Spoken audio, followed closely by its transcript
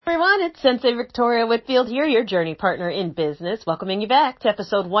everyone, it's Sensei Victoria Whitfield here, your journey partner in business, welcoming you back to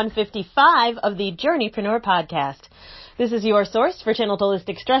episode 155 of the Journeypreneur podcast. This is your source for channeled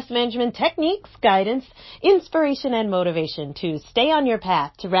holistic stress management techniques, guidance, inspiration, and motivation to stay on your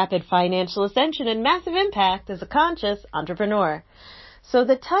path to rapid financial ascension and massive impact as a conscious entrepreneur. So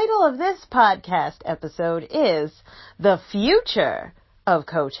the title of this podcast episode is The Future of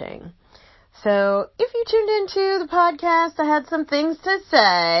Coaching. So if you tuned into the podcast, I had some things to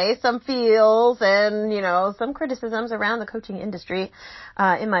say, some feels, and, some criticisms around the coaching industry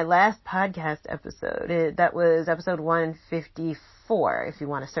in my last podcast episode. That was episode 154, if you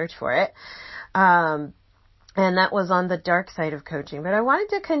want to search for it. And that was on the dark side of coaching. But I wanted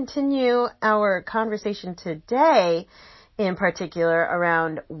to continue our conversation today, in particular,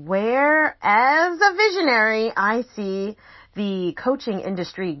 around where, as a visionary, I see the coaching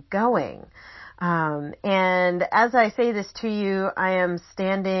industry going. And as I say this to you, I am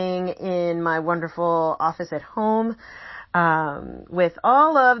standing in my wonderful office at home, with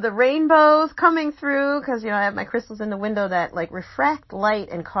all of the rainbows coming through, because, I have my crystals in the window that refract light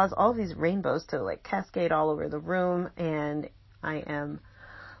and cause all these rainbows to cascade all over the room, and I am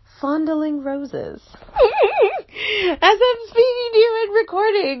fondling roses as I'm speaking to you and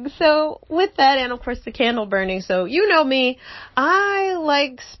recording. So with that, and of course the candle burning, so you know me, I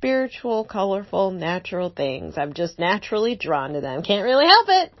like spiritual, colorful, natural things. I'm just naturally drawn to them. Can't really help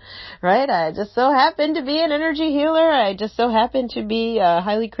it, right? I just so happen to be an energy healer. I just so happen to be a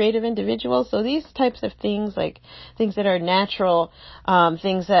highly creative individual. So these types of things, things that are natural,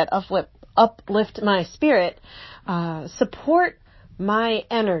 things that uplift my spirit, support my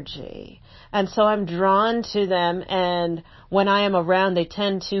energy. And so I'm drawn to them, and when I am around, they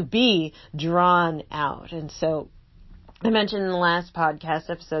tend to be drawn out. And so I mentioned in the last podcast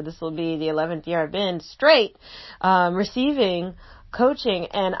episode, this will be the 11th year I've been straight receiving coaching,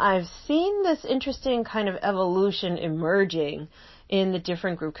 and I've seen this interesting kind of evolution emerging in the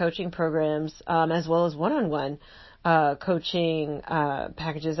different group coaching programs, as well as one-on-one coaching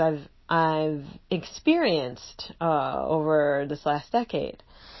packages I've experienced over this last decade.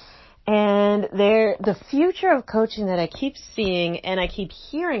 And the future of coaching that I keep seeing, and I keep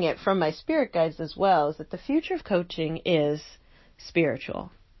hearing it from my spirit guides as well, is that the future of coaching is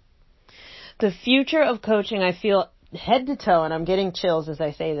spiritual. The future of coaching, I feel head to toe, and I'm getting chills as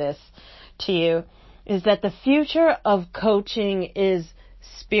I say this to you, is that the future of coaching is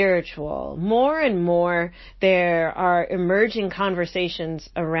spiritual. More and more, there are emerging conversations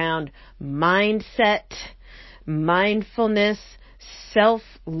around mindset, mindfulness,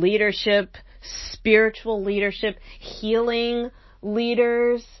 self-leadership, spiritual leadership, healing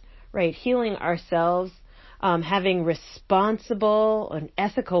leaders, right? Healing ourselves, having responsible and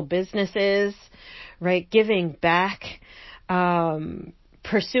ethical businesses, right? Giving back,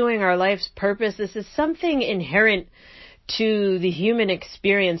 pursuing our life's purpose. This is something inherent to the human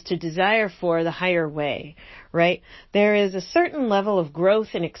experience to desire for the higher way, right? There is a certain level of growth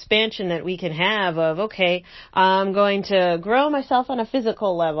and expansion that we can have of, okay, I'm going to grow myself on a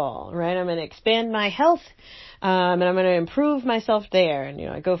physical level, right? I'm going to expand my health, and I'm going to improve myself there. And,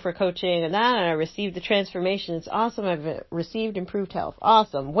 I go for coaching and that, and I receive the transformation. It's awesome. I've received improved health.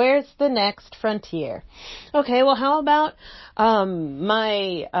 Awesome. Where's the next frontier? Okay, well, how about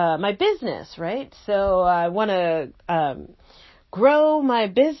my business, right? So I want to grow my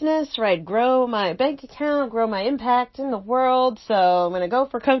business, right? Grow my bank account, grow my impact in the world. So I'm going to go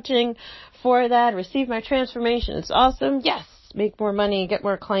for coaching for that, receive my transformation. It's awesome. Yes. Make more money, get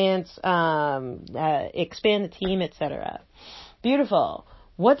more clients, expand the team, etc. Beautiful.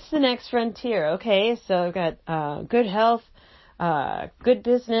 What's the next frontier? Okay, so I've got good health, good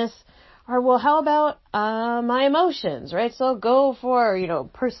business. Or, well, how about my emotions, right? So I'll go for,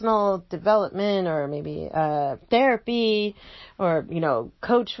 personal development, or maybe therapy, or,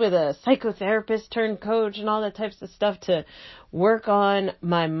 coach with a psychotherapist turned coach and all that types of stuff to work on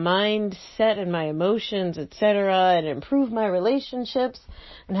my mindset and my emotions, etc., and improve my relationships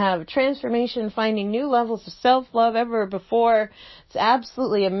and have transformation, finding new levels of self-love ever before. It's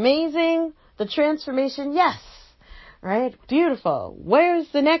absolutely amazing. The transformation, yes. Right? Beautiful. Where's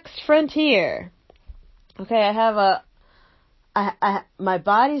the next frontier? Okay, I have my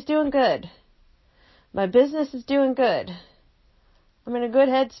body's doing good. My business is doing good. I'm in a good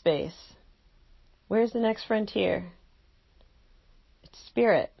headspace. Where's the next frontier? It's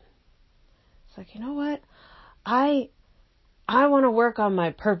spirit. It's you know what? I want to work on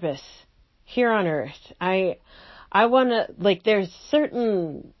my purpose here on earth. I want to, there's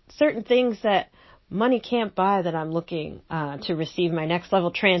certain things that money can't buy that I'm looking to receive my next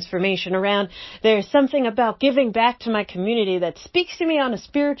level transformation around. There's something about giving back to my community that speaks to me on a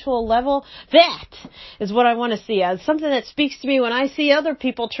spiritual level. That is what I want to see. Something that speaks to me when I see other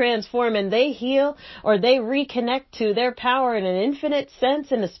people transform and they heal or they reconnect to their power in an infinite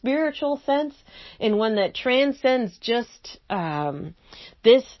sense, in a spiritual sense, in one that transcends just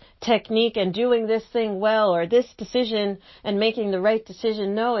this technique and doing this thing well, or this decision and making the right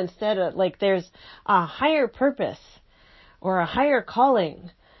decision. No, instead of like there's a higher purpose or a higher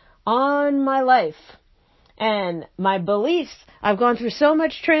calling on my life and my beliefs. I've gone through so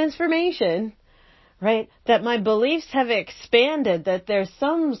much transformation, right, that my beliefs have expanded, that there's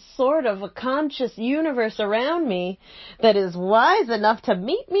some sort of a conscious universe around me that is wise enough to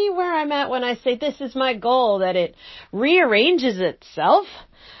meet me where I'm at when I say this is my goal, that it rearranges itself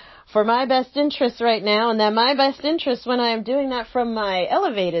for my best interest right now, and that my best interest when I am doing that from my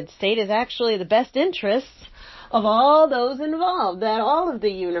elevated state is actually the best interests of all those involved, that all of the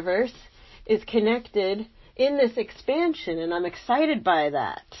universe is connected in this expansion, and I'm excited by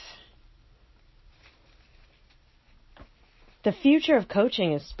that. The future of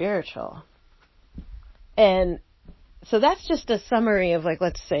coaching is spiritual. And so that's just a summary of, like,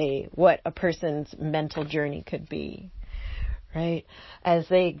 let's say what a person's mental journey could be, right? As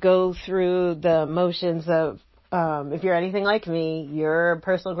they go through the motions of, if you're anything like me, you're a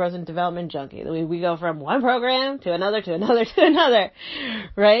personal growth and development junkie. We go from one program to another, to another, to another,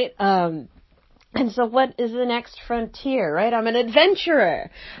 right? And so what is the next frontier, right? I'm an adventurer.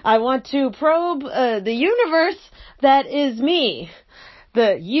 I want to probe the universe that is me.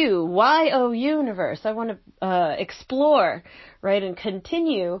 The YO universe. I want to explore, right, and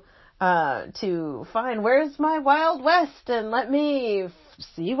continue to find where's my Wild West and let me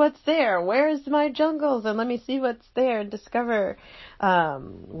see what's there. Where's my jungles and let me see what's there and discover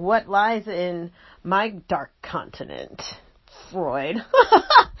what lies in my dark continent. Freud.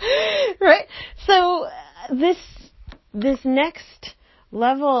 Right? So this next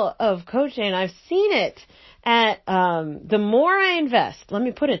level of coaching, I've seen it at the more I invest, let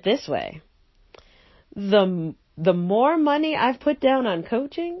me put it this way, the more money I've put down on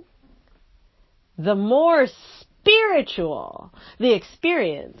coaching, the more spiritual the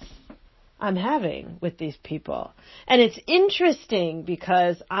experience I'm having with these people. And it's interesting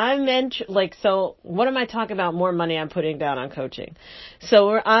because so what am I talking about more money I'm putting down on coaching?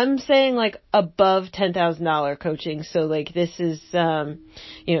 So I'm saying like above $10,000 coaching. So like this is, $15,000,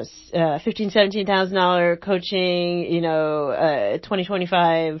 $17,000 coaching, $20,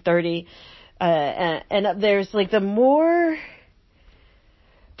 $25, $30, and there's like the more,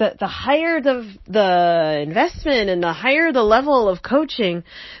 the higher the investment and the higher the level of coaching,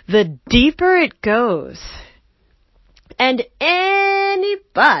 the deeper it goes. And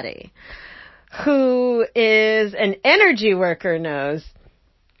anybody who is an energy worker knows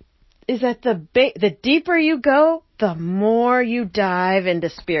is that the deeper you go, the more you dive into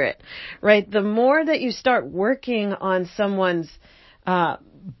spirit, right? The more that you start working on someone's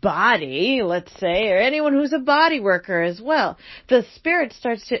body, let's say, or anyone who's a body worker as well, the spirit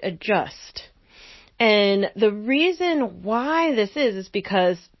starts to adjust. And the reason why this is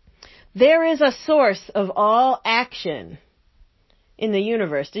because there is a source of all action in the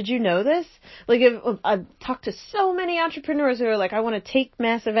universe. Did you know this? Like, I've talked to so many entrepreneurs who are like, I want to take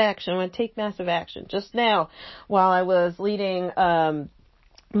massive action. I want to take massive action. Just now, while I was leading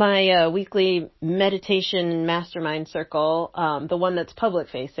my weekly meditation mastermind circle, the one that's public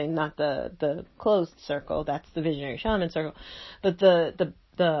facing, not the closed circle, that's the Visionary Shaman circle, but the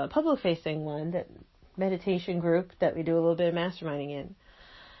public facing one, that meditation group that we do a little bit of masterminding in.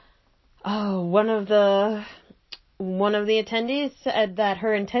 Oh, one of the attendees said that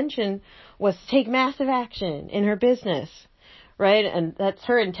her intention was to take massive action in her business, right? And that's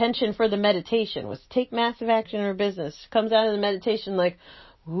her intention for the meditation, was to take massive action in her business. She comes out of the meditation like,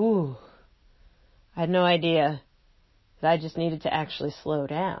 ooh, I had no idea that I just needed to actually slow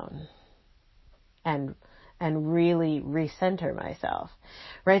down and really recenter myself,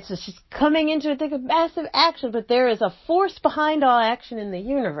 right? So she's coming into it thinking massive action, but there is a force behind all action in the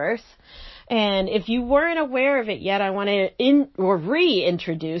universe. And if you weren't aware of it yet, I want to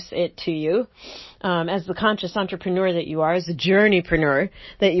reintroduce it to you as the conscious entrepreneur that you are, as the journeypreneur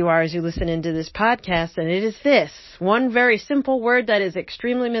that you are as you listen into this podcast. And it is this one very simple word that is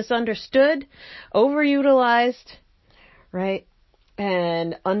extremely misunderstood, overutilized, right,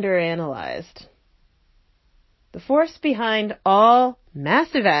 and underanalyzed. The force behind all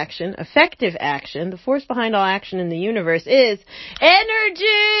massive action, effective action, the force behind all action in the universe is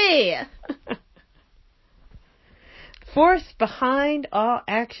energy! force behind all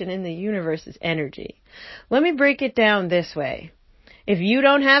action in the universe is energy. Let me break it down this way. If you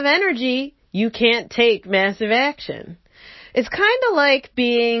don't have energy, you can't take massive action. It's kind of like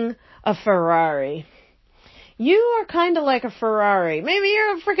being a Ferrari. You are kind of like a Ferrari. Maybe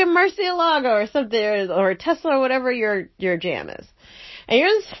you're a freaking Murcielago or something, or a Tesla or whatever your jam is. And you're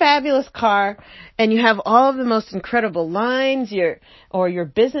in this fabulous car, and you have all of the most incredible lines. Your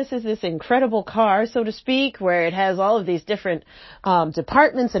business is this incredible car, so to speak, where it has all of these different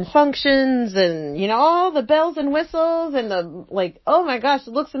departments and functions, and all the bells and whistles, and oh my gosh,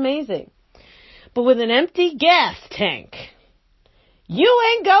 it looks amazing. But with an empty gas tank, you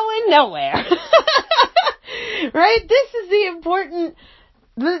ain't going nowhere. Right? This is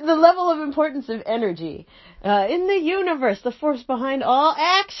the level of importance of energy. In the universe, the force behind all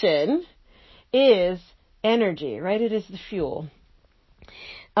action is energy, right? It is the fuel.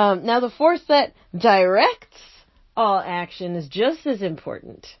 Now, the force that directs all action is just as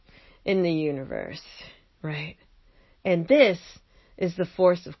important in the universe, right? And this is the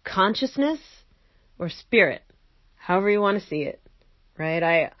force of consciousness or spirit, however you want to see it. Right?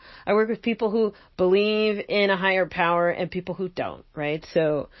 I work with people who believe in a higher power and people who don't, right?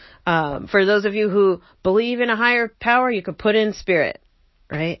 So, for those of you who believe in a higher power, you could put in spirit,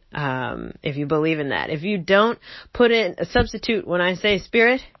 right? If you believe in that. If you don't, put in a substitute when I say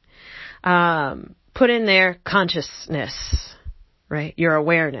spirit, put in there consciousness, right? Your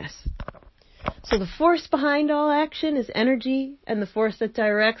awareness. So the force behind all action is energy, and the force that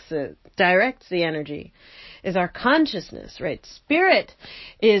directs the energy is our consciousness, right? Spirit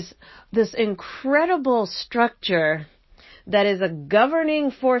is this incredible structure that is a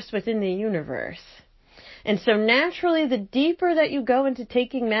governing force within the universe. And so naturally, the deeper that you go into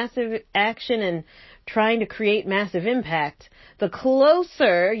taking massive action and trying to create massive impact, the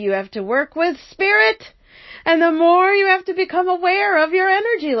closer you have to work with spirit, and the more you have to become aware of your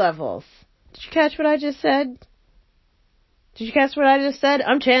energy levels. Did you catch what I just said? Did you catch what I just said?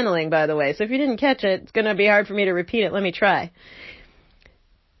 I'm channeling, by the way, so if you didn't catch it, it's going to be hard for me to repeat it. Let me try.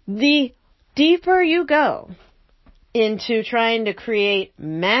 The deeper you go into trying to create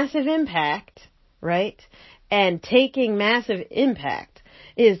massive impact, right, and taking massive impact,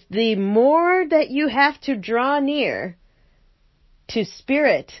 is the more that you have to draw near to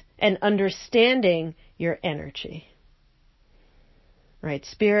spirit and understanding your energy. Right,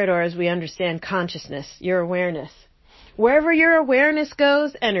 spirit, or as we understand, consciousness, your awareness. Wherever your awareness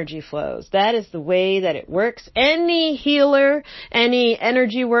goes, energy flows. That is the way that it works. Any healer, any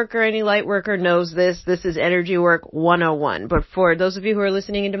energy worker, any light worker knows this. This is energy work 101. But for those of you who are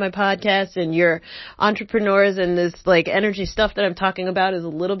listening into my podcast and you're entrepreneurs and this energy stuff that I'm talking about is a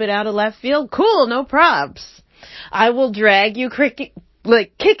little bit out of left field, cool, no probs. I will drag you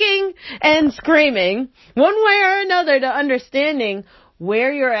kicking and screaming one way or another to understanding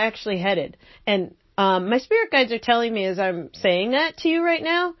where you're actually headed. And my spirit guides are telling me as I'm saying that to you right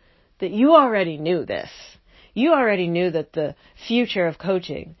now, that you already knew this. You already knew that the future of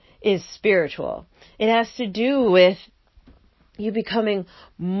coaching is spiritual. It has to do with you becoming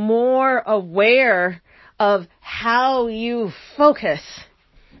more aware of how you focus.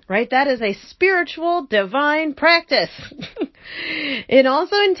 Right? That is a spiritual, divine practice. It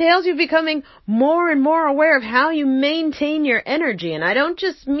also entails you becoming more and more aware of how you maintain your energy. And I don't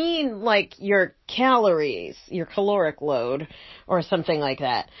just mean your calories, your caloric load, or something like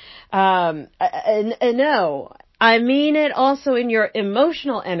that. No, I mean it also in your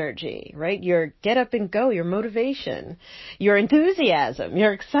emotional energy, right? Your get up and go, your motivation, your enthusiasm,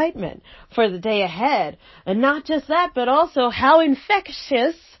 your excitement for the day ahead. And not just that, but also how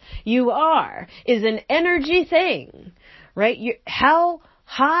infectious you are is an energy thing, right? How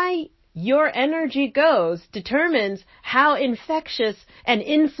high your energy goes determines how infectious and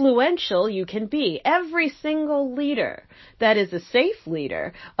influential you can be. Every single leader that is a safe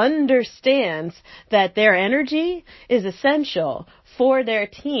leader understands that their energy is essential for their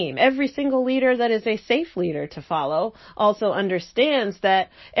team. Every single leader that is a safe leader to follow also understands that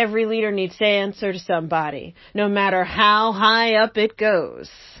every leader needs to answer to somebody, no matter how high up it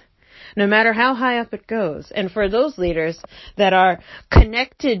goes. No matter how high up it goes. And for those leaders that are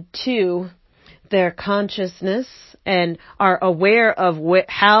connected to their consciousness and are aware of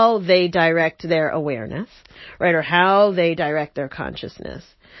how they direct their awareness, right, or how they direct their consciousness,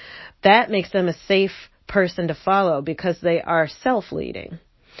 that makes them a safe person to follow because they are self-leading.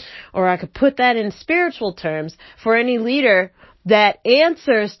 Or I could put that in spiritual terms for any leader that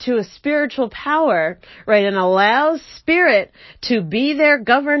answers to a spiritual power, right, and allows spirit to be their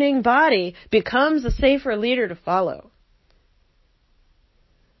governing body, becomes a safer leader to follow.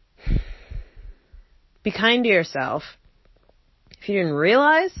 Be kind to yourself. If you didn't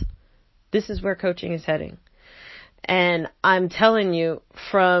realize, this is where coaching is heading. And I'm telling you,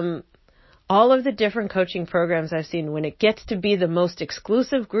 from all of the different coaching programs I've seen, when it gets to be the most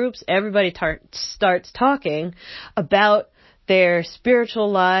exclusive groups, everybody starts talking about their spiritual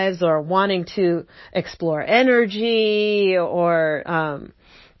lives or wanting to explore energy, or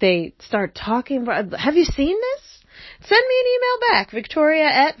they start talking about, have you seen this? Send me an email back,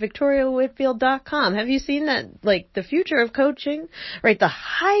 victoria@victoriawhitfield.com. Have you seen that, like, the future of coaching, right? The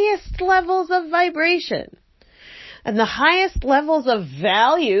highest levels of vibration and the highest levels of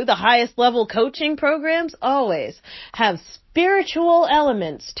value, the highest level coaching programs always have spiritual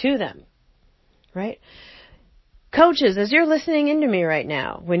elements to them, right? Coaches, as you're listening into me right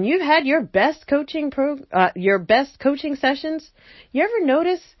now, when you've had your best coaching sessions, you ever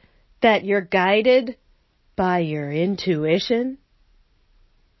notice that you're guided by your intuition?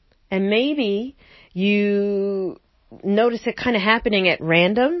 And maybe you notice it kind of happening at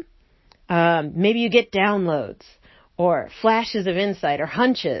random. Maybe you get downloads or flashes of insight or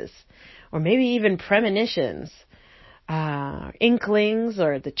hunches, or maybe even premonitions, inklings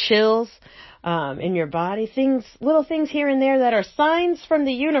or the chills in your body, little things here and there that are signs from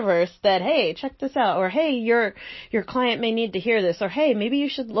the universe that, hey, check this out, or hey, your client may need to hear this, or hey, maybe you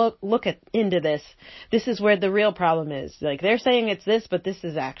should look into this. This is where the real problem is. Like, they're saying it's this, but this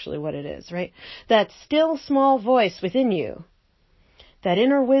is actually what it is, right? That still small voice within you, that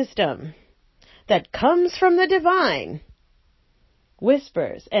inner wisdom that comes from the divine,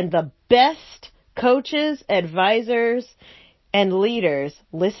 whispers, and the best coaches, advisors, and leaders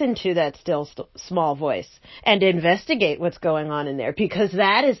listen to that still small voice and investigate what's going on in there, because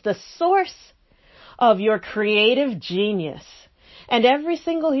that is the source of your creative genius. And every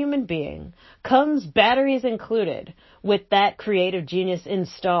single human being comes, batteries included, with that creative genius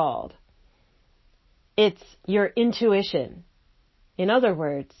installed. It's your intuition. In other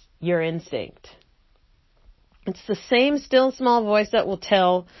words, your instinct. It's the same still small voice that will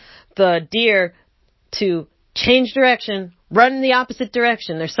tell the deer to change direction, run in the opposite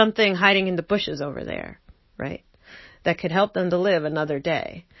direction. There's something hiding in the bushes over there, right? That could help them to live another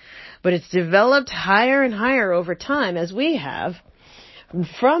day. But it's developed higher and higher over time, as we have.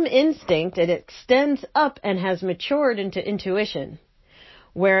 From instinct, it extends up and has matured into intuition,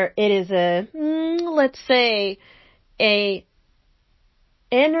 where it is let's say, a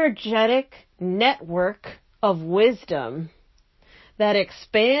energetic network of wisdom that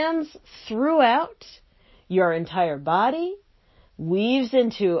expands throughout your entire body, weaves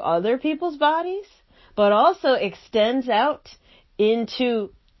into other people's bodies, but also extends out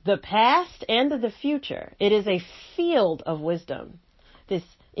into the past and the future. It is a field of wisdom. This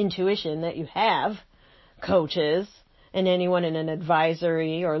intuition that you have, coaches, and anyone in an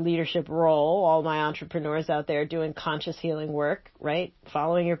advisory or leadership role, all my entrepreneurs out there doing conscious healing work, right?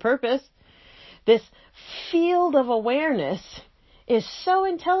 Following your purpose. This field of awareness is so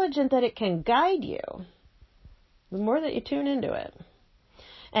intelligent that it can guide you the more that you tune into it.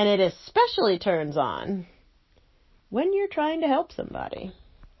 And it especially turns on when you're trying to help somebody.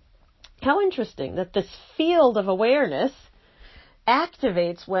 How interesting that this field of awareness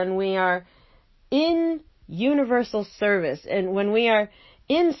activates when we are in universal service and when we are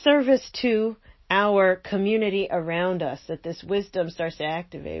in service to our community around us, that this wisdom starts to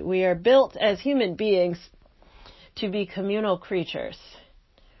activate. We are built as human beings to be communal creatures,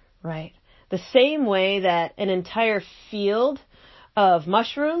 right? The same way that an entire field of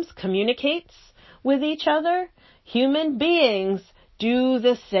mushrooms communicates with each other, human beings do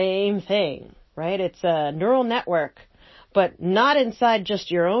the same thing, right? It's a neural network, but not inside just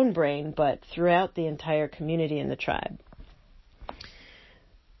your own brain, but throughout the entire community and the tribe.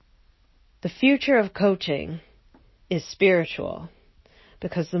 The future of coaching is spiritual,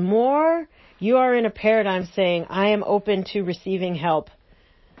 because the more you are in a paradigm saying, I am open to receiving help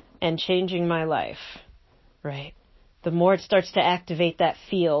and changing my life, right? The more it starts to activate that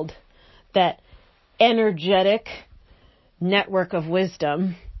field, that energetic network of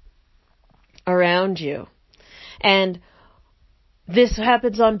wisdom around you. And this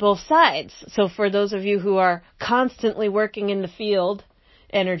happens on both sides. So for those of you who are constantly working in the field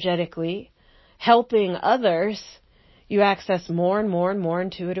energetically, helping others, you access more and more and more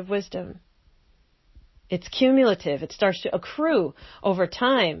intuitive wisdom. It's cumulative. It starts to accrue over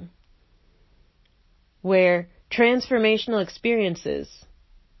time, where transformational experiences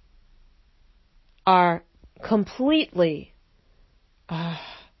are completely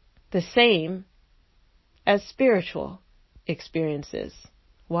the same as spiritual experiences.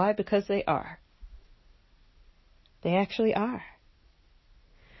 Why? Because they are. They actually are.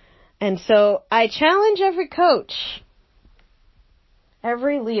 And so I challenge every coach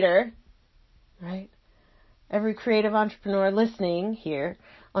every leader, right? Every creative entrepreneur listening here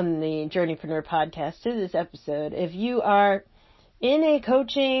on the Journeypreneur podcast to this episode, if you are in a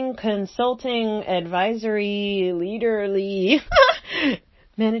coaching, consulting, advisory, leaderly,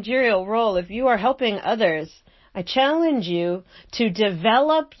 managerial role, if you are helping others, I challenge you to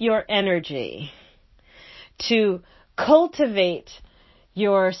develop your energy, to cultivate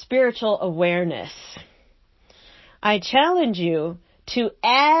your spiritual awareness. I challenge you to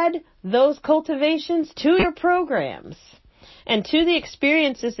add those cultivations to your programs and to the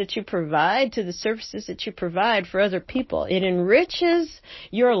experiences that you provide, to the services that you provide for other people. It enriches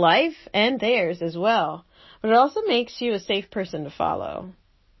your life and theirs as well. But it also makes you a safe person to follow,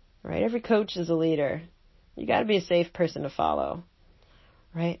 right? Every coach is a leader. You got to be a safe person to follow,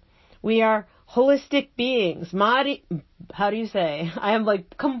 right? We are holistic beings. How do you say? I am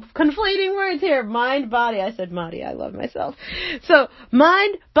like conflating words here. Mind, body. I said body. I love myself. So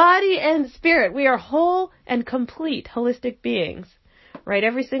mind, body, and spirit. We are whole and complete holistic beings, right?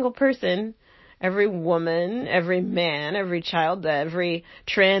 Every single person, every woman, every man, every child, every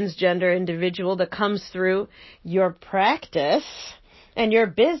transgender individual that comes through your practice and your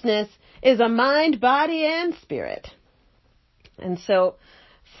business is a mind, body, and spirit. And so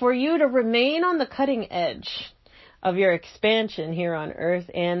for you to remain on the cutting edge of your expansion here on earth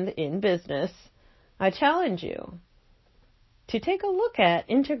and in business, I challenge you to take a look at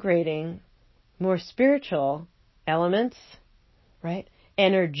integrating more spiritual elements, right?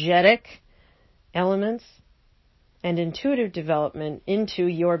 Energetic elements and intuitive development into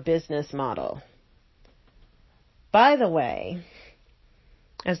your business model. By the way,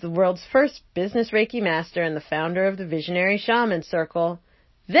 as the world's first business Reiki master and the founder of the Visionary Shaman Circle,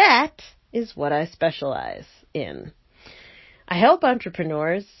 that is what I specialize in. I help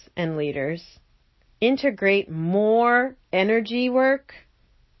entrepreneurs and leaders integrate more energy work,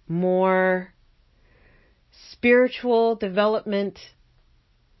 more spiritual development,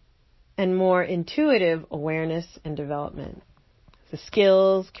 and more intuitive awareness and development. The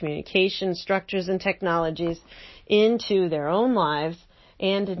skills, communication, structures, and technologies into their own lives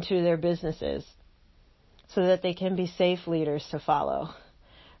and into their businesses so that they can be safe leaders to follow.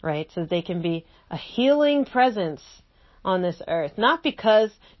 Right? So they can be a healing presence on this earth. Not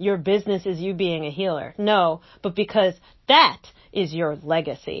because your business is you being a healer. No, but because that is your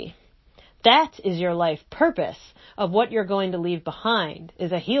legacy. That is your life purpose of what you're going to leave behind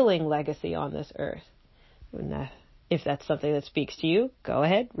is a healing legacy on this earth. If that's something that speaks to you, go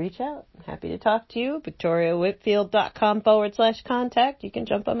ahead, reach out. I'm happy to talk to you. VictoriaWhitfield.com/contact. You can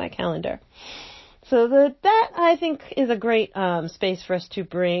jump on my calendar. So that I think is a great space for us to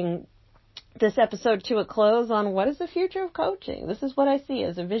bring this episode to a close on what is the future of coaching. This is what I see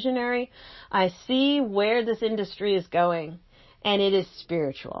as a visionary. I see where this industry is going, and it is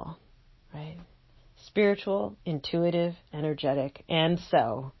spiritual, right? Spiritual, intuitive, energetic, and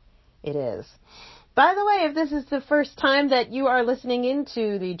so it is. By the way, if this is the first time that you are listening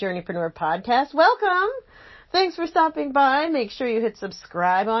into the Journeypreneur podcast, welcome. Thanks for stopping by. Make sure you hit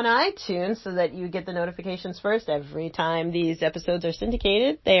subscribe on iTunes so that you get the notifications first every time these episodes are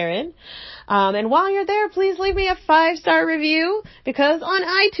syndicated therein. And while you're there, please leave me a 5-star review because on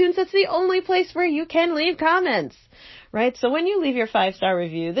iTunes, that's the only place where you can leave comments. Right? So when you leave your 5-star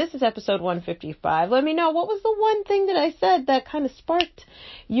review, this is episode 155. Let me know what was the one thing that I said that kind of sparked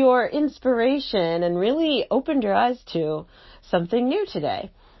your inspiration and really opened your eyes to something new today.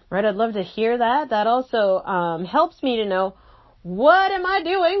 Right? I'd love to hear that. That also helps me to know what am I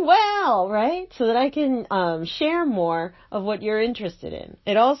doing well, right? So that I can share more of what you're interested in.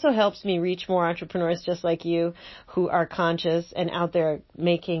 It also helps me reach more entrepreneurs just like you who are conscious and out there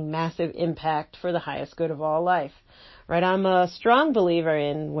making massive impact for the highest good of all life. Right? I'm a strong believer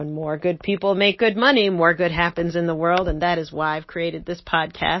in when more good people make good money, more good happens in the world. And that is why I've created this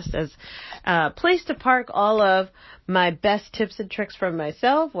podcast as a place to park all of my best tips and tricks from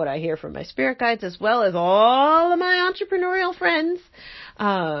myself, what I hear from my spirit guides, as well as all of my entrepreneurial friends,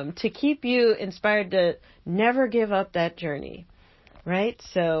 to keep you inspired to never give up that journey. Right?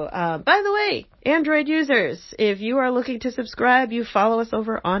 So, by the way, Android users, if you are looking to subscribe, you follow us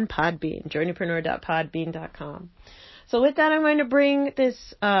over on Podbean, journeypreneur.podbean.com. So with that, I'm going to bring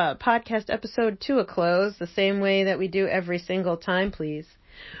this podcast episode to a close the same way that we do every single time, please.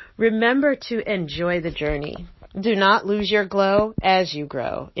 Remember to enjoy the journey. Do not lose your glow as you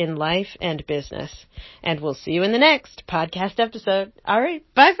grow in life and business. And we'll see you in the next podcast episode. All right.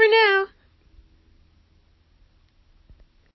 Bye for now.